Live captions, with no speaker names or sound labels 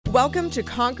Welcome to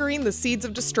Conquering the Seeds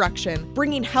of Destruction,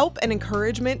 bringing help and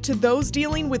encouragement to those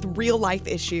dealing with real-life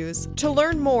issues. To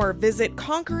learn more, visit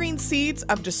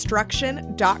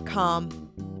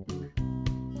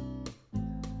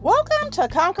conqueringseedsofdestruction.com. Welcome to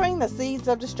Conquering the Seeds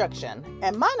of Destruction,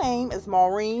 and my name is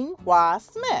Maureen Y.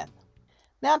 Smith.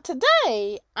 Now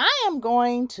today, I am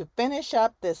going to finish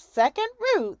up this second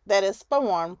root that is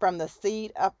formed from the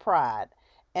seed of pride,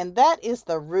 and that is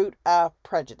the root of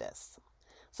prejudice.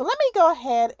 So let me go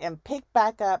ahead and pick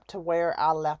back up to where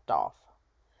I left off.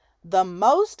 The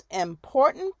most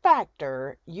important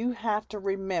factor you have to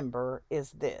remember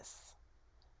is this: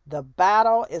 the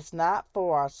battle is not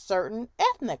for a certain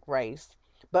ethnic race,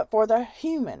 but for the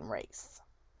human race.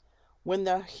 When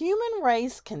the human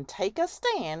race can take a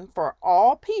stand for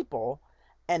all people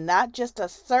and not just a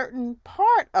certain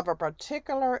part of a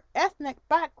particular ethnic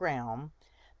background,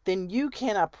 then you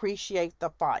can appreciate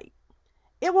the fight.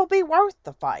 It will be worth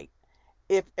the fight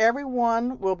if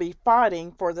everyone will be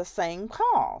fighting for the same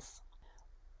cause.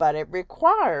 But it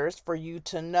requires for you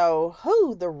to know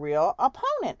who the real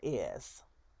opponent is.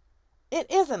 It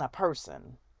isn't a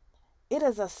person. It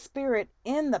is a spirit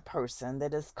in the person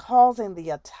that is causing the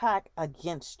attack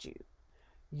against you.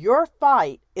 Your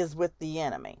fight is with the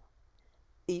enemy.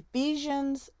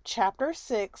 Ephesians chapter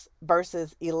 6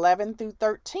 verses 11 through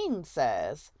 13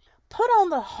 says, "Put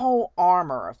on the whole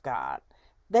armor of God,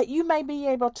 that you may be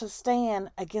able to stand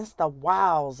against the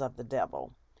wiles of the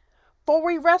devil. For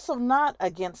we wrestle not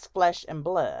against flesh and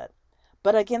blood,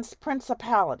 but against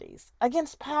principalities,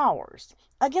 against powers,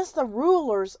 against the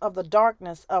rulers of the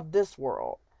darkness of this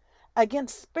world,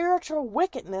 against spiritual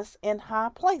wickedness in high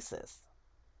places.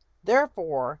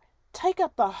 Therefore, take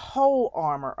up the whole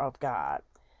armor of God,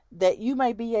 that you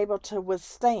may be able to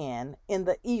withstand in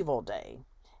the evil day,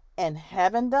 and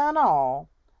having done all,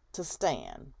 to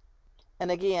stand." And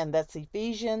again, that's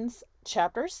Ephesians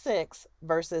chapter 6,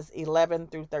 verses 11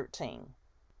 through 13.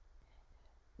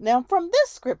 Now, from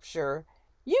this scripture,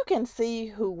 you can see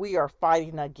who we are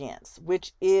fighting against,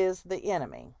 which is the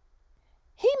enemy.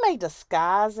 He may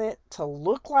disguise it to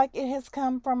look like it has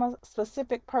come from a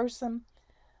specific person,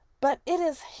 but it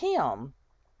is him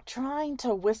trying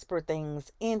to whisper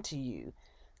things into you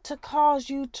to cause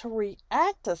you to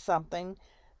react to something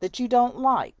that you don't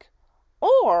like,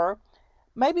 or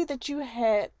maybe that you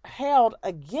had held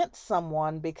against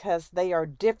someone because they are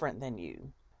different than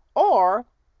you. Or,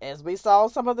 as we saw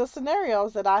some of the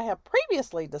scenarios that I have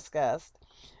previously discussed,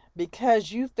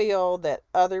 because you feel that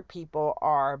other people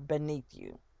are beneath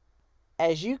you.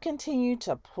 As you continue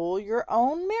to pull your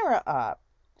own mirror up,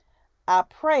 I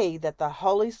pray that the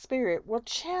Holy Spirit will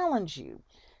challenge you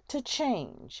to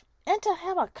change and to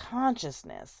have a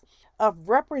consciousness of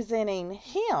representing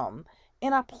Him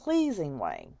in a pleasing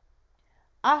way.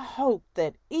 I hope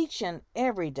that each and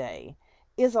every day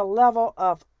is a level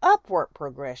of upward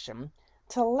progression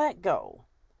to let go,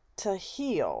 to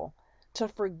heal, to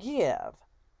forgive,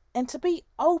 and to be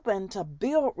open to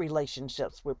build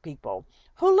relationships with people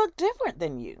who look different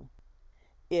than you.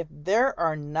 If there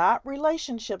are not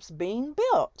relationships being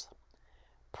built,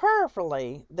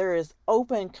 prayerfully, there is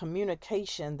open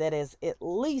communication that is at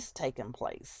least taken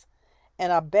place,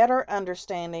 and a better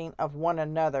understanding of one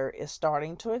another is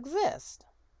starting to exist.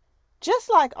 Just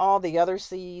like all the other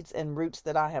seeds and roots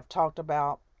that I have talked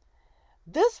about,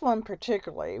 this one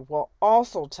particularly will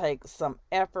also take some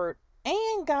effort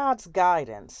and God's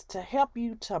guidance to help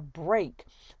you to break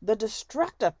the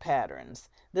destructive patterns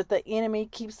that the enemy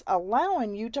keeps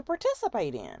allowing you to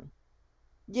participate in.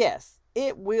 Yes,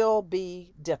 it will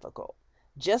be difficult,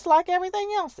 just like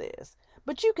everything else is,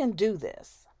 but you can do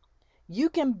this.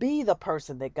 You can be the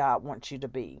person that God wants you to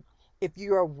be if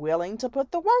you are willing to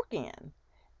put the work in,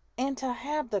 and to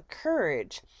have the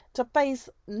courage to face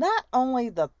not only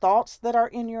the thoughts that are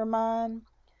in your mind,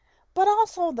 but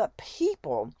also the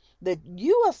people that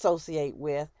you associate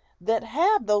with that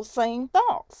have those same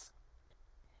thoughts.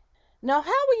 Now,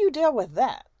 how will you deal with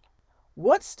that?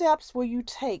 What steps will you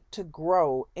take to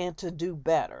grow and to do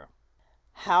better?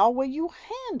 How will you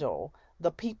handle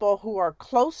the people who are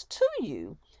close to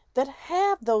you that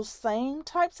have those same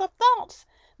types of thoughts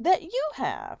that you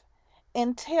have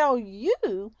and tell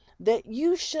you that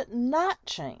you should not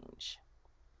change?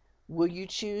 Will you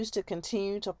choose to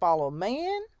continue to follow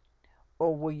man,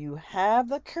 or will you have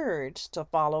the courage to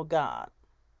follow God?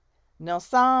 Now,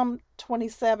 Psalm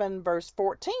 27 verse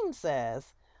 14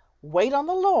 says, "Wait on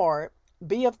the Lord,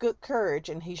 be of good courage,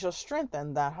 and he shall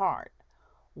strengthen thy heart.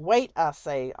 Wait, I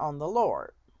say, on the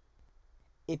Lord."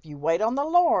 If you wait on the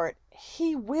Lord,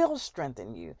 he will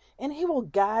strengthen you, and he will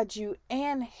guide you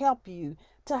and help you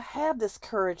to have this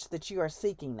courage that you are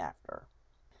seeking after.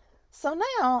 So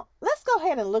now let's go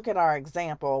ahead and look at our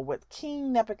example with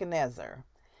King Nebuchadnezzar.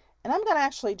 And I'm going to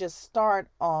actually just start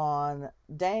on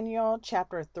Daniel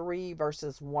chapter 3,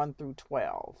 verses 1 through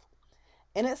 12.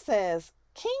 And it says,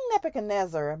 King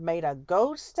Nebuchadnezzar made a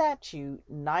gold statue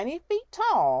 90 feet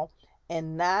tall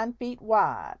and 9 feet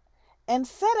wide, and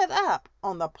set it up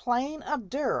on the plain of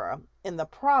Dura in the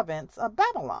province of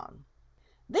Babylon.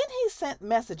 Then he sent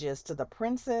messages to the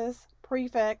princes,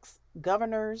 prefects,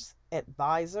 governors,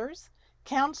 advisors,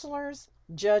 counselors,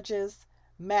 judges,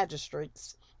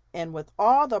 magistrates, and with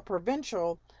all the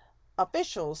provincial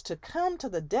officials to come to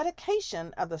the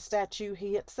dedication of the statue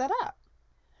he had set up.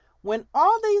 When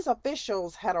all these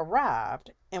officials had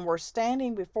arrived and were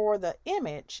standing before the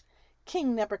image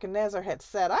King Nebuchadnezzar had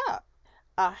set up,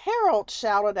 a herald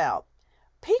shouted out,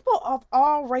 "People of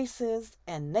all races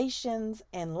and nations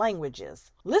and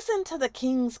languages, listen to the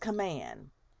king's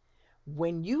command.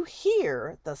 When you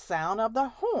hear the sound of the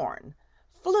horn,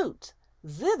 flute,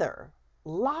 zither,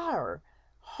 lyre,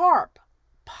 harp,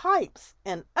 pipes,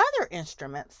 and other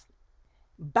instruments,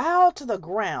 bow to the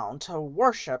ground to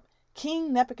worship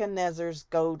King Nebuchadnezzar's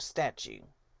gold statue.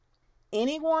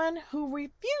 Anyone who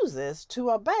refuses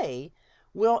to obey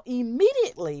will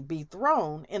immediately be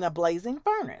thrown in a blazing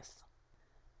furnace."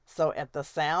 So at the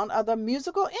sound of the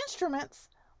musical instruments,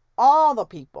 all the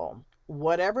people,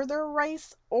 whatever their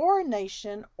race or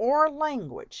nation or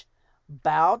language,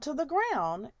 bowed to the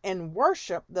ground and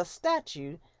worshiped the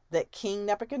statue that King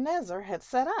Nebuchadnezzar had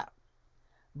set up.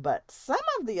 But some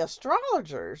of the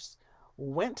astrologers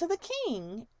went to the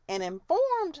king and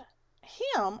informed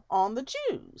him on the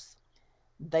Jews.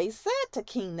 They said to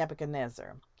King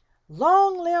Nebuchadnezzar,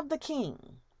 "Long live the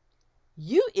king!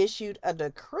 You issued a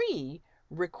decree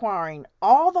requiring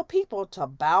all the people to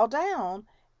bow down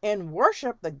and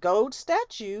worship the gold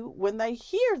statue when they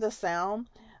hear the sound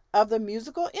of the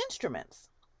musical instruments.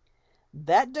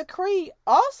 That decree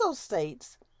also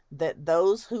states that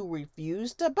those who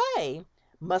refuse to obey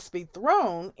must be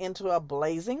thrown into a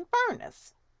blazing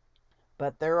furnace.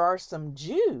 But there are some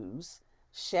Jews,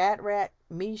 Shadrach,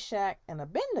 Meshach, and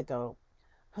Abednego,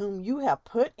 whom you have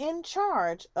put in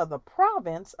charge of the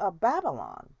province of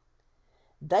Babylon.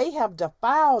 They have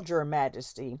defiled your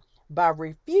majesty by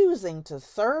refusing to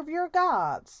serve your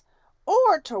gods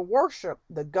or to worship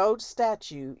the gold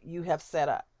statue you have set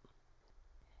up."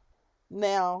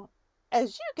 Now,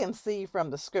 as you can see from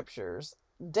the scriptures,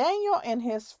 Daniel and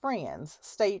his friends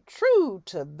stayed true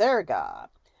to their God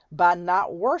by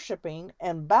not worshiping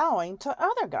and bowing to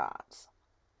other gods.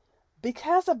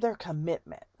 Because of their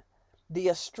commitment, the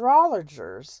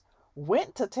astrologers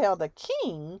went to tell the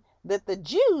king that the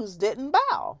Jews didn't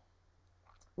bow.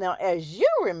 Now, as you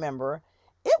remember,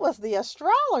 it was the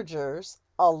astrologers,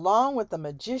 along with the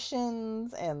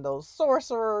magicians and those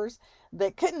sorcerers,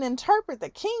 that couldn't interpret the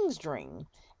king's dream,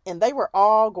 and they were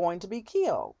all going to be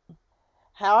killed.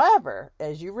 However,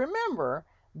 as you remember,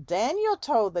 Daniel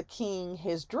told the king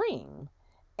his dream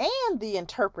and the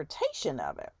interpretation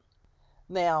of it.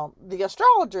 Now, the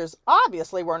astrologers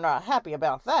obviously were not happy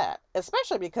about that,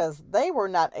 especially because they were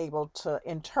not able to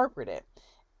interpret it,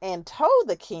 and told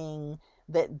the king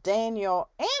that Daniel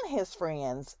and his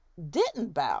friends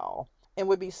didn't bow and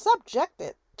would be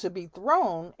subjected to be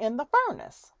thrown in the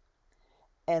furnace.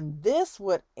 And this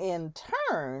would in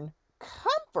turn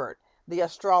comfort the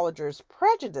astrologers'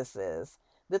 prejudices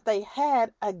that they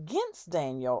had against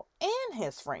Daniel and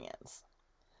his friends.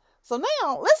 So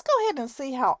now let's go ahead and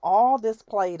see how all this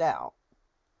played out.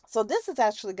 So this is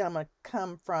actually going to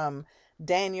come from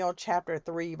Daniel chapter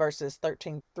 3, verses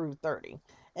 13 through 30.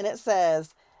 And it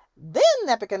says, "Then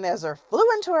Nebuchadnezzar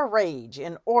flew into a rage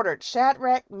and ordered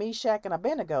Shadrach, Meshach, and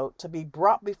Abednego to be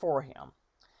brought before him.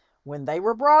 When they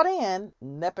were brought in,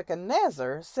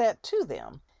 Nebuchadnezzar said to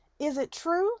them, 'Is it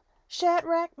true,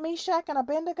 Shadrach, Meshach, and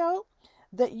Abednego,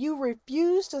 that you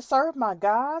refuse to serve my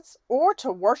gods or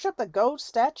to worship the gold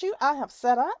statue I have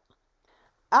set up?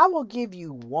 I will give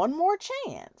you one more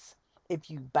chance. If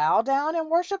you bow down and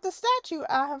worship the statue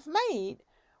I have made,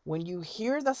 when you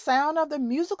hear the sound of the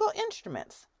musical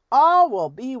instruments, all will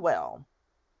be well.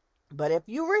 But if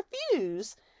you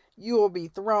refuse, you will be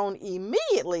thrown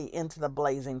immediately into the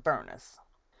blazing furnace.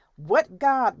 What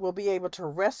God will be able to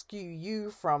rescue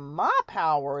you from my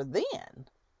power then?'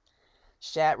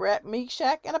 Shadrach,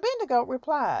 Meshach, and Abednego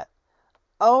replied,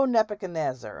 'O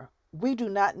Nebuchadnezzar, we do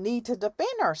not need to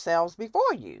defend ourselves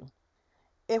before you.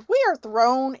 If we are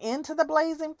thrown into the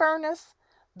blazing furnace,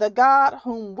 the God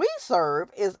whom we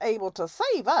serve is able to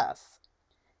save us.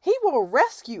 He will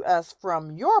rescue us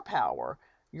from your power,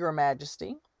 your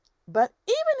majesty. But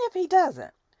even if he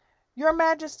doesn't, your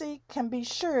majesty can be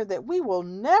sure that we will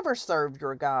never serve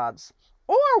your gods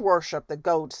or worship the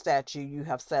gold statue you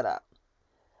have set up."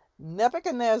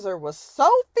 Nebuchadnezzar was so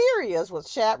furious with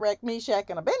Shadrach, Meshach,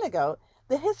 and Abednego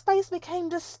that his face became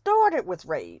distorted with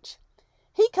rage.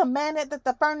 He commanded that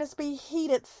the furnace be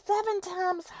heated 7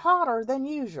 times hotter than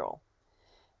usual.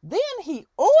 Then he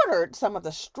ordered some of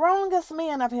the strongest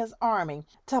men of his army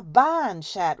to bind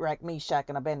Shadrach, Meshach,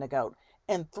 and Abednego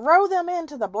and throw them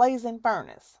into the blazing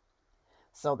furnace.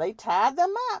 So they tied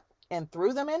them up and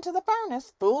threw them into the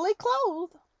furnace fully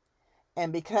clothed.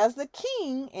 And because the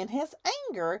king, in his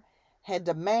anger, had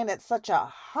demanded such a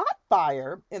hot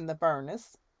fire in the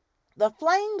furnace, the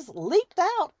flames leaped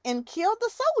out and killed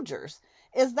the soldiers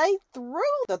as they threw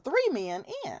the 3 men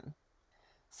in.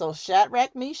 So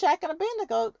Shadrach, Meshach, and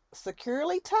Abednego,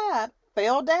 securely tied,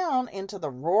 fell down into the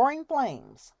roaring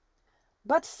flames.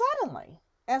 But suddenly,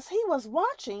 as he was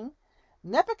watching,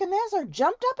 Nebuchadnezzar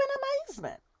jumped up in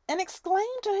amazement and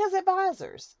exclaimed to his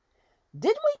advisors,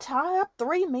 "Didn't we tie up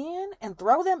 3 men and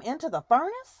throw them into the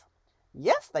furnace?"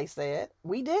 "Yes," they said,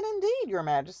 "we did indeed, your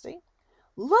majesty."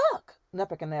 "Look,"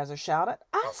 Nebuchadnezzar shouted,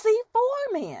 "I see 4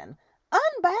 men,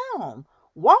 unbound,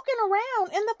 walking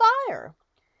around in the fire.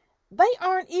 They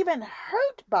aren't even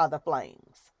hurt by the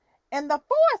flames, and the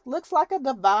 4th looks like a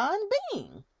divine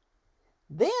being."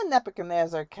 Then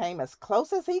Nebuchadnezzar came as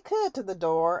close as he could to the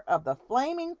door of the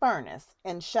flaming furnace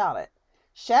and shouted,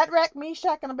 "Shadrach,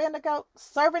 Meshach, and Abednego,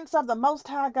 servants of the Most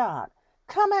High God,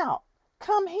 come out,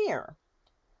 come here."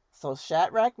 So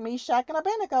Shadrach, Meshach, and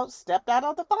Abednego stepped out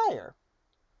of the fire.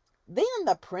 Then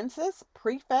the princes,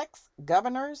 prefects,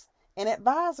 governors, and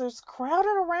advisors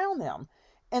crowded around them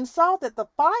and saw that the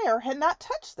fire had not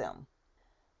touched them.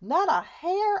 Not a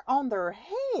hair on their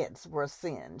heads was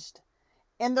singed,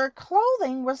 and their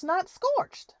clothing was not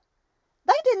scorched.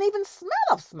 They didn't even smell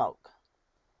of smoke.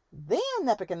 Then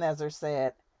Nebuchadnezzar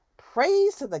said,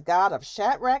 "Praise to the God of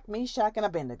Shadrach, Meshach, and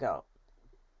Abednego.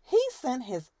 He sent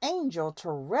his angel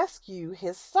to rescue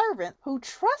his servant who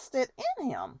trusted in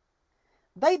him.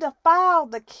 They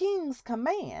defiled the king's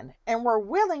command and were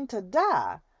willing to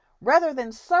die rather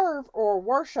than serve or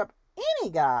worship any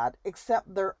god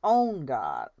except their own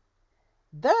God.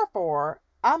 Therefore,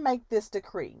 I make this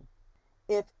decree.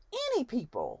 If any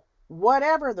people,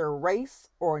 whatever their race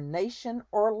or nation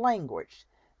or language,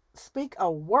 speak a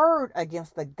word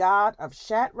against the God of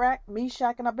Shadrach,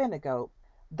 Meshach, and Abednego,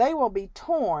 they will be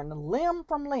torn limb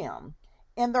from limb,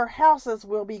 and their houses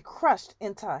will be crushed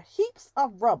into heaps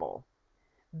of rubble.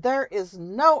 There is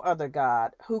no other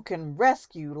God who can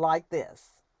rescue like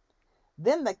this."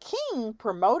 Then the king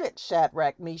promoted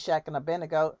Shadrach, Meshach, and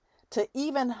Abednego to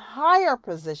even higher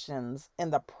positions in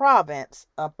the province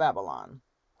of Babylon.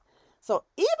 So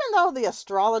even though the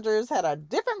astrologers had a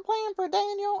different plan for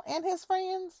Daniel and his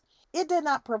friends, it did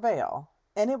not prevail.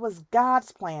 And it was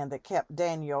God's plan that kept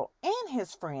Daniel and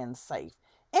his friends safe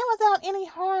and without any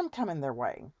harm coming their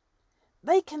way.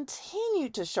 They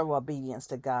continued to show obedience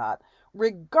to God,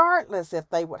 regardless if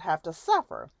they would have to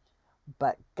suffer.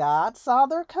 But God saw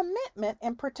their commitment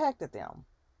and protected them.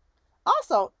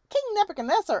 Also, King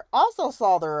Nebuchadnezzar also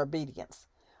saw their obedience.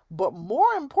 But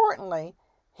more importantly,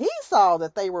 he saw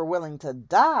that they were willing to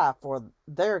die for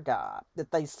their God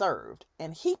that they served.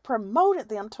 And he promoted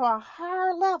them to a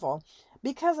higher level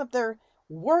because of their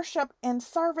worship and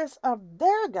service of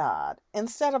their God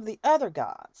instead of the other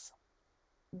gods.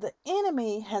 The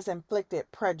enemy has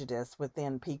inflicted prejudice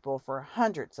within people for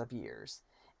hundreds of years,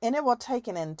 and it will take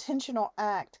an intentional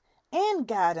act and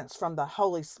guidance from the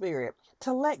Holy Spirit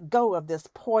to let go of this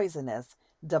poisonous,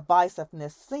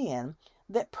 divisiveness sin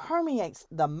that permeates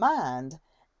the mind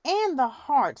and the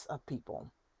hearts of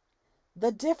people.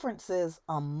 The differences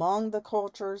among the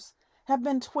cultures have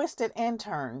been twisted and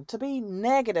turned to be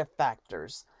negative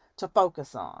factors to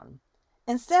focus on,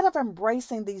 instead of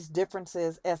embracing these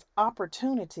differences as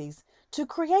opportunities to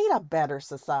create a better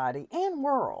society and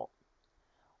world.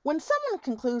 When someone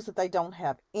concludes that they don't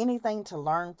have anything to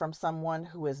learn from someone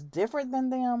who is different than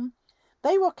them,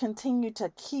 they will continue to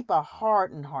keep a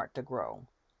hardened heart to grow.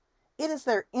 It is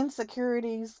their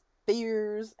insecurities,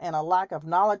 fears, and a lack of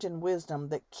knowledge and wisdom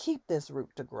that keep this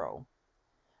root to grow.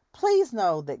 Please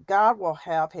know that God will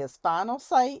have his final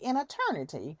say in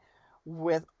eternity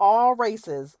with all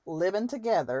races living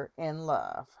together in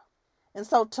love. And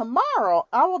so tomorrow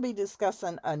I will be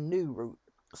discussing a new root.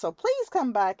 So please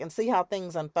come back and see how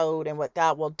things unfold and what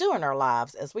God will do in our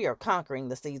lives as we are conquering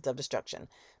the seeds of destruction.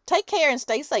 Take care and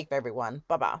stay safe, everyone.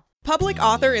 Bye-bye. Public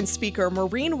author and speaker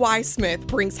Maureen Y. Smith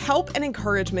brings help and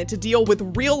encouragement to deal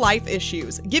with real-life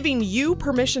issues, giving you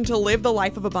permission to live the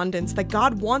life of abundance that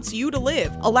God wants you to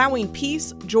live, allowing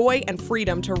peace, joy, and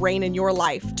freedom to reign in your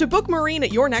life. To book Maureen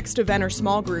at your next event or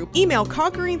small group, email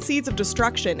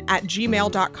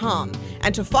conqueringseedsofdestruction@gmail.com.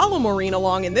 And to follow Maureen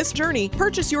along in this journey,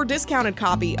 purchase your discounted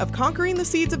copy of Conquering the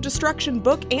Seeds of Destruction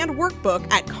book and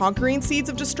workbook at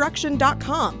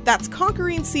conqueringseedsofdestruction.com. That's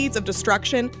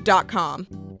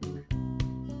conqueringseedsofdestruction.com.